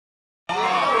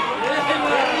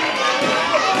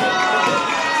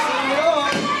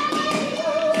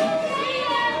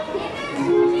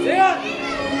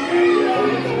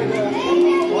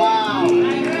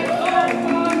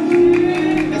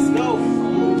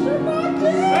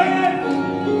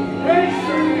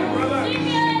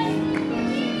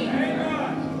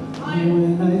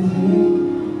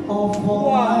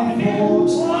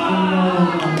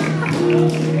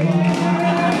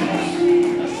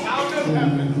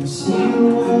See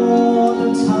all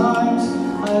the times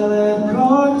I let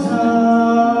God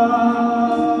down.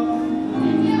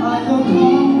 I am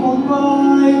humbled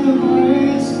by the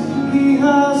grace He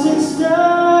has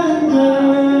extended.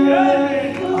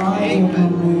 I am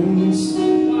amazed at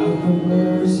the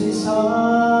mercies I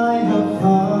have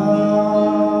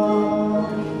found.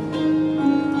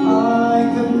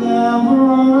 I could never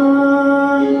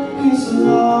earn His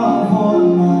love on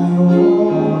my own.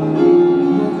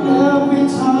 Every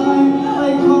time I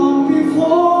come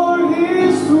before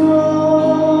His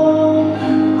throne,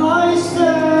 I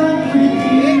stand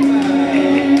redeemed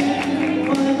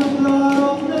by the blood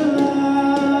of the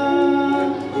Lamb.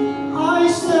 I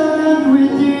stand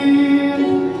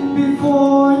redeemed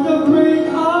before the great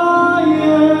I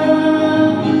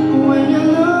am. When He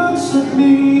looks at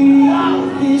me,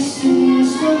 He sees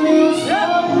the nails of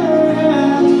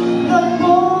hands that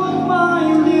bought my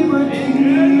liberty.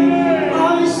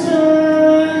 I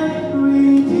stand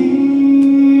redeemed.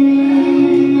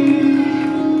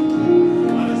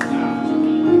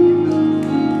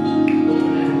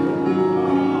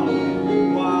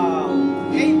 Wow.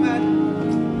 Amen.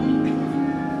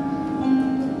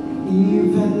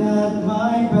 Even at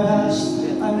my best,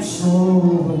 I'm so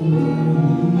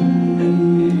unworthy.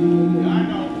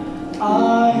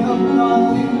 I have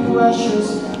nothing precious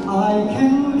I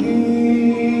can give.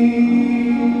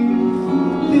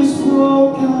 This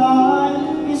broken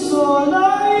life is all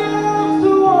I have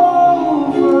to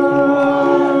offer,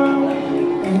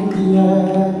 and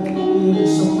yet it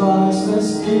is a priceless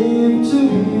gift to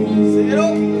me.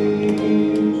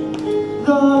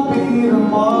 The bitter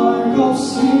mark of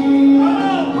sin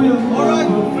will